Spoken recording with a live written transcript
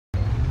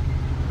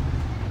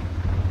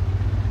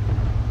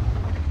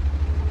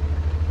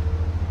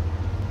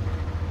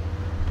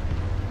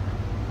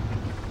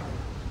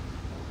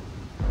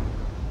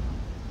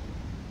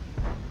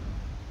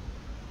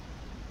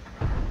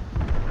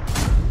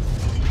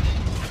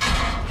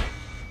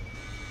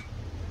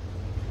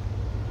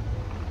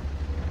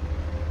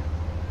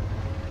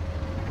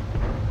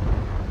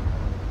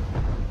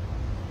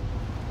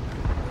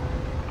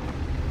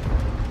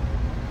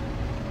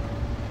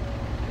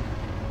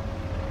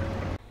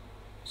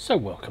So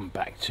welcome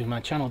back to my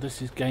channel.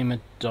 This is Gamer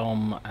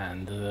Dom,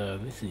 and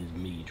this is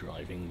me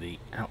driving the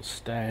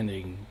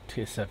outstanding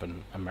Tier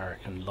 7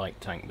 American light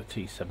tank, the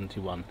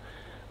T71.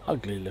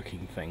 Ugly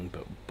looking thing,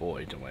 but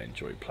boy do I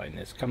enjoy playing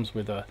this. Comes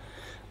with a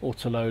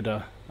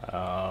autoloader,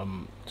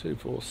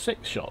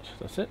 6 shot,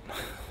 that's it,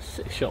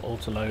 6 shot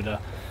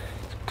autoloader.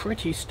 It's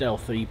pretty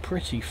stealthy,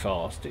 pretty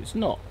fast. It's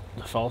not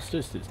the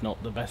fastest, it's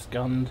not the best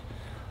gunned,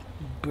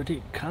 but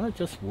it kind of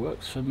just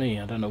works for me.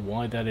 I don't know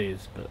why that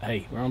is, but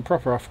hey, we're on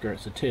proper Oscar.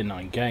 It's a tier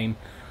 9 game,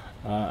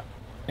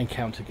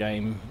 encounter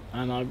game,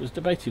 and I was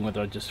debating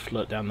whether I'd just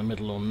flirt down the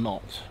middle or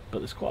not, but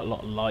there's quite a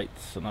lot of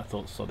lights, and I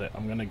thought, sod it,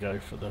 I'm going to go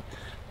for the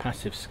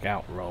passive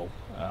scout role.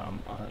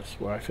 That's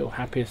where I feel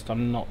happiest.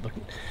 I'm not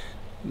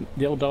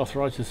the old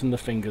arthritis in the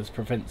fingers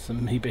prevents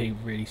me being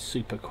really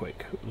super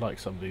quick like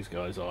some of these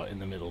guys are in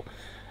the middle.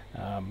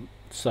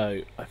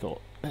 So I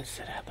thought, let's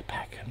sit out the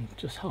pack and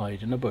just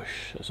hide in a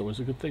bush. That's always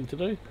a good thing to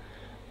do,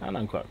 and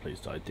I'm quite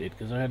pleased I did,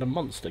 because I had a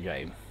monster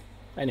game.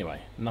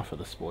 Anyway, enough of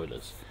the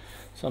spoilers.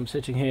 So I'm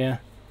sitting here.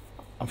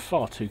 I'm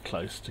far too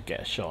close to get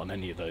a shot on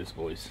any of those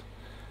boys.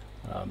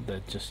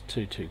 They're just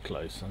too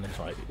close, and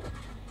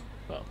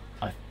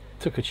I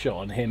took a shot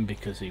on him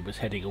because he was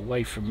heading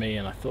away from me,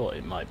 and I thought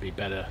it might be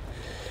better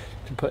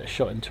to put a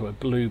shot into a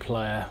blue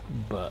player,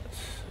 but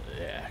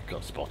yeah,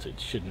 got spotted.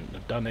 Shouldn't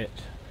have done it,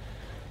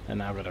 and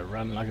now I've got to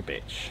run like a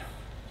bitch.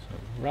 So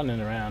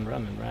running around.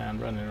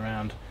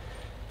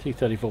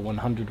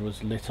 T71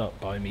 was lit up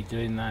by me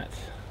doing that,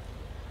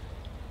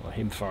 or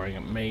him firing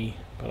at me,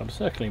 but I'm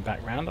circling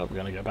back round. I'm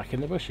going to go back in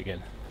the bush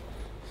again,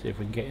 see if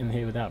we can get in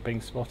here without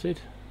being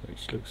spotted,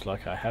 which looks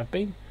like I have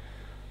been.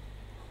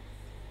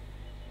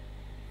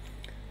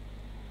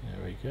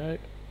 There we go.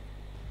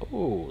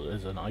 Oh,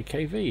 there's an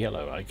IKV.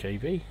 Hello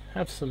IKV,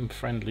 have some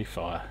friendly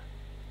fire.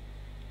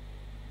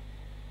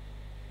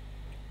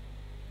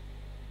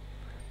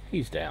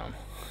 He's down.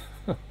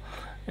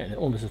 Yeah,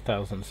 almost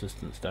 1,000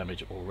 assistance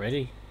damage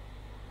already.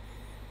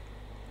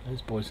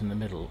 Those boys in the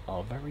middle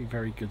are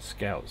very good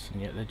scouts,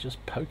 and yet they're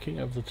just poking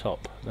over the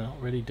top. They're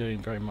not really doing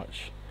very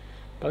much.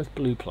 Both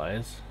blue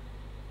players.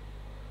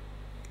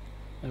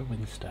 No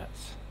win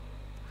stats.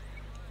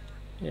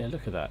 Yeah,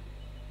 look at that.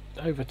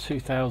 Over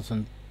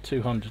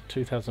 2,200,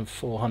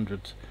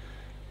 2,400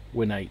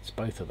 win 8s,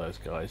 both of those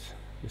guys.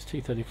 This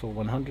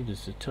T71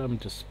 is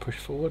determined to push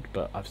forward,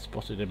 but I've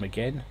spotted him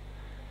again.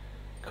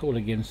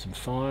 Calling in some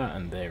fire,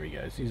 and there he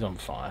goes. He's on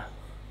fire,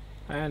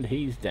 and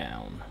he's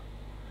down.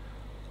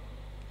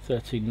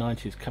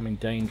 1390 is coming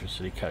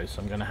dangerously close.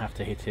 I'm going to have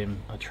to hit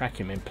him. I track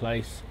him in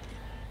place,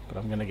 but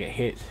I'm going to get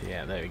hit.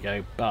 Yeah, there we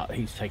go. But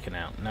he's taken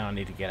out. Now I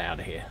need to get out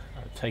of here.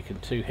 I've taken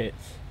 2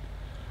 hits.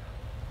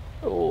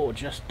 Oh,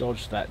 just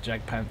dodged that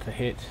Jag Panther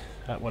hit.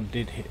 That one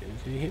did hit.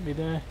 Did he hit me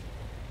there?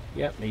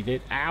 Yep, he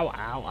did. Ow,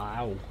 ow,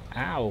 ow,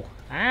 ow,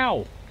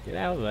 ow! Get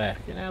out of there.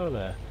 Get out of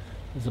there.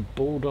 There's a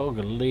Bulldog,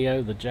 a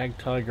Leo, the Jag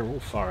Tiger, all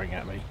firing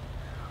at me.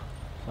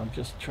 So I'm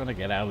just trying to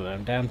get out of there.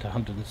 I'm down to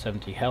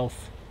 170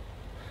 health.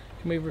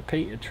 Can we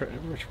repeat the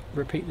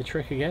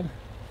trick again?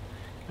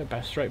 Go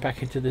back straight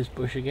back into this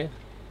bush again.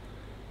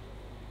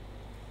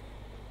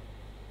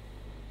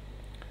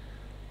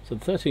 So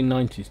the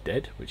 1390 is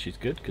dead, which is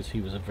good because he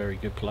was a very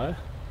good player.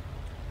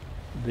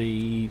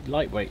 The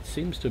lightweight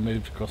seems to have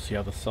moved across the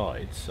other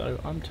side, so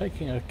I'm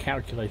taking a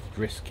calculated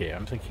risk here.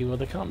 I'm thinking, well,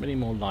 there can't be any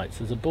more lights.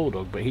 There's a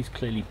Bulldog, but he's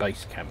clearly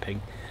base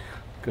camping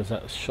because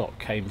that shot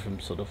came from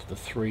sort of the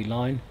 3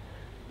 line.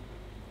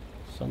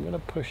 So I'm going to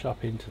push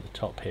up into the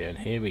top here, and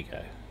here we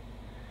go.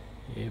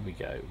 Here we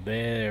go.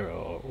 There are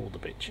all the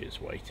bitches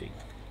waiting.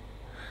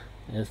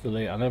 There's the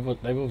lead. And they've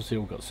obviously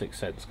all got 6th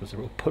sense because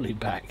they're all pulling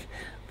back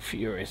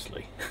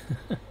furiously.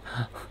 They're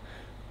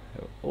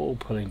all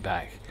pulling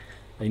back.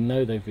 They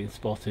know they've been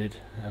spotted,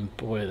 and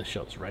boy are the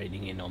shots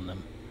raining in on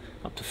them.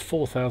 Up to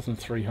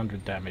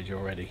 4,300 damage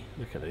already.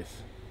 Look at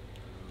this.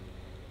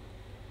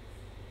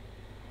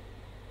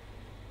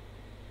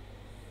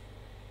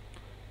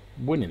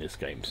 Winning this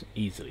game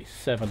easily.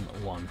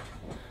 7-1.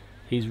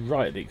 He's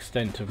right at the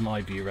extent of my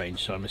view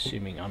range, so I'm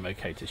assuming I'm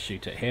okay to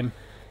shoot at him.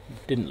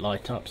 Didn't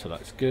light up, so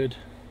that's good.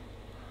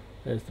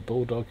 There's the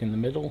Bulldog in the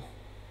middle.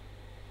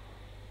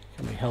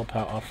 Can we help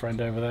out our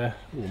friend over there?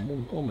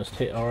 Ooh, almost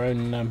hit our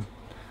own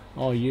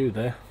RU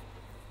there,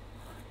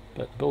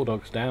 but the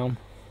Bulldog's down.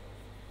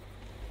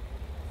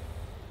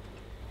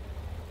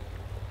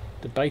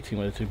 Debating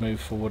whether to move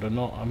forward or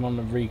not. I'm on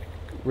the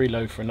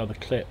reload for another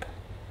clip,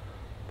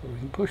 but we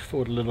can push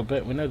forward a little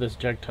bit. We know there's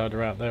Jag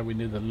Tiger out there. We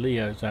knew the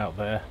Leo's out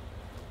there.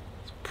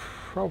 There's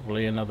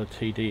probably another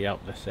TD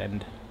out this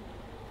end.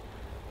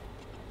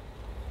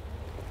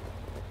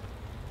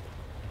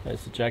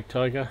 There's the Jag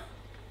Tiger.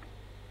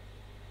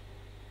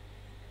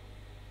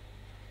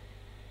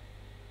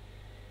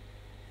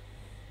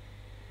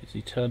 Is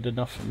he turned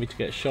enough for me to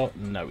get a shot?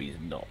 No, he's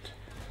not.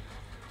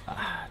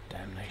 Ah,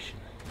 damnation.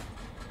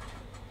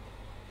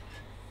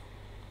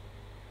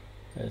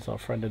 There's our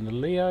friend in the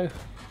Leo.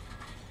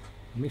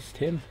 Missed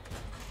him.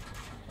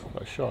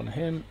 Got a shot on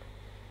him.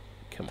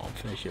 Come on,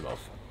 finish him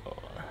off. Oh,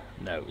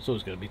 no, it's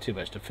always going to be too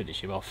much to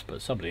finish him off,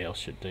 but somebody else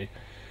should do.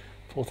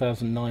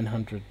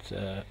 4,900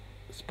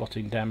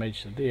 spotting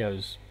damage. The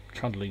Theo's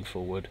trundling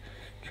forward,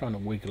 trying to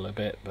wiggle a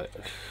bit, but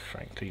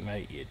frankly,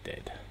 mate, you're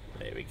dead.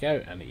 There we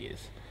go, and he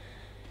is.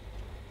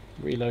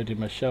 Reloading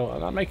my shell,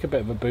 and I make a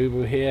bit of a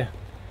boo-boo here.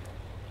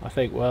 I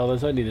think, well,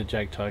 there's only the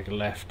Jagdtiger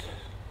left.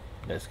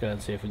 Let's go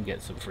and see if we can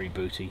get some free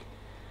booty.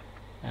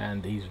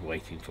 And he's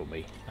waiting for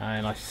me.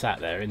 And I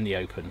sat there in the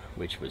open,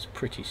 which was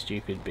pretty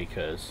stupid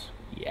because,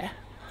 yeah,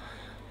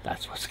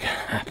 that's what's going to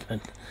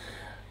happen.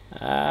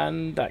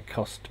 And that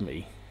cost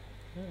me.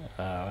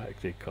 It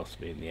did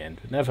cost me in the end,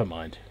 but never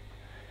mind.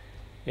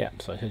 Yeah,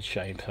 so I said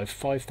shame. So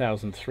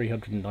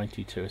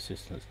 5,392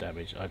 assistance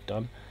damage I've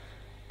done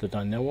that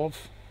I know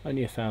of.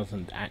 Only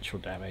 1,000 actual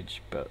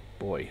damage, but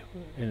boy,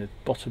 in a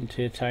bottom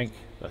tier tank,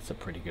 that's a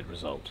pretty good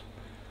result.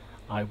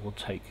 I will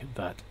take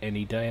that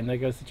any day. And there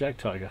goes the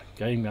Jagdtiger.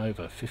 Game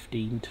over.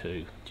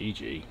 15-2.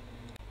 GG.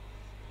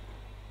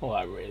 Oh,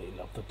 I really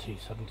love the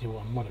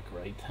T71. What a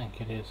great tank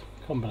it is.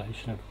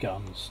 Combination of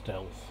guns,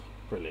 stealth.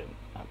 Brilliant.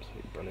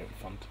 Absolutely brilliant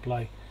fun to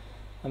play.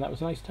 And that was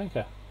a nice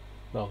tanker.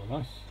 Rather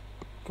nice.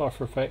 Fire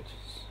for effect.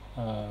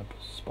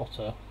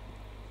 Spotter.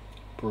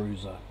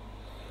 Bruiser.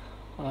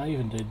 And I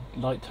even did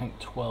Light Tank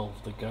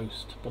 12, the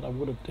Ghost. But I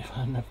would have, if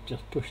I hadn't have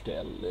just pushed it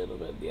a little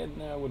bit at the end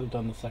there, I would have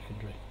done the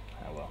secondary.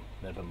 Oh well,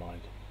 never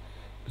mind.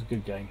 It was a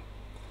good game.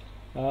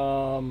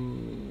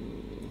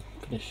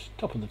 Finished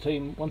top of the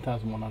team,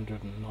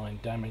 1,109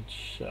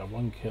 damage,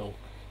 1 kill,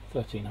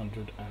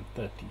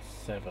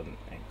 1,337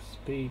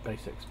 XP,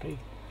 base XP.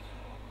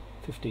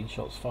 15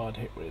 shots fired,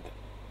 hit with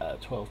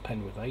 12,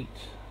 pen with 8.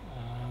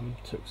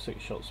 Took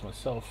 6 shots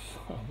myself.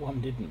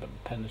 One didn't, but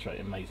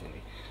penetrated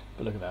amazingly.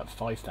 But look at that,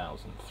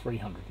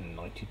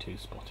 5,392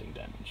 spotting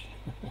damage.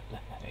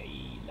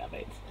 Hey, love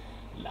it,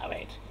 love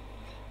it.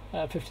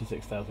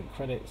 56,000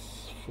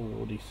 credits,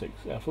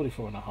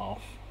 44.5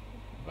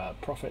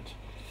 profit,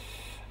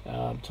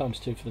 times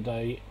 2 for the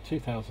day,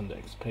 2,000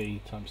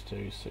 XP, times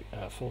 2,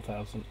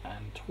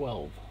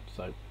 4,012.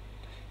 So,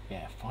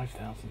 yeah,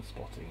 5,000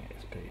 spotting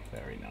XP,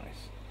 very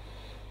nice.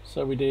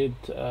 So we did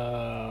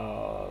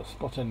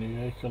spot enemy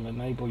vehicle,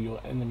 enable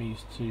your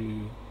enemies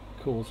to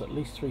cause at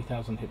least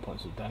 3,000 hit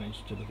points of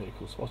damage to the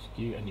vehicle spotted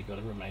you, and you've got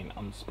to remain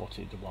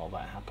unspotted while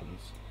that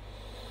happens.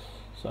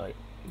 So,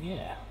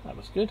 yeah, that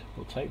was good.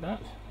 We'll take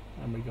that.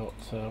 And we got,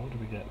 what did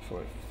we get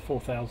for it?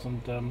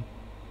 4,000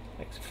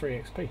 free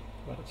XP.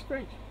 Well, that's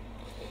great.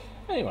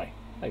 Anyway,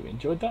 hope you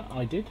enjoyed that.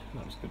 I did.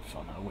 That was good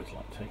fun. I always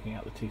like taking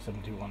out the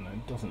T71,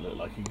 and it doesn't look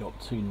like it got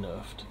too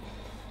nerfed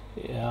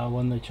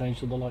when they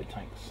changed all the light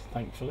tanks,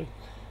 thankfully.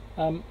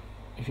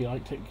 If you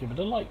liked it, give it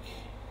a like.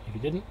 If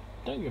you didn't,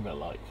 don't give it a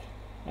like.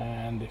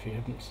 And if you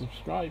haven't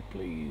subscribed,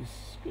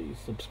 please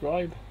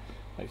subscribe.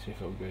 Makes me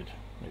feel good.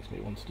 Makes me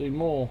want to do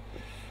more.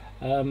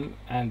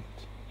 And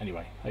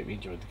anyway, hope you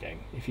enjoyed the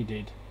game. If you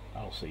did,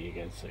 I'll see you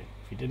again soon.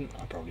 If you didn't,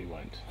 I probably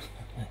won't.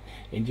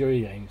 Enjoy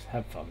your games,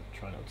 have fun,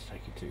 try not to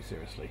take it too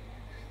seriously.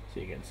 See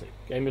you again soon.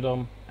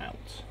 GamerDom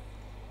out.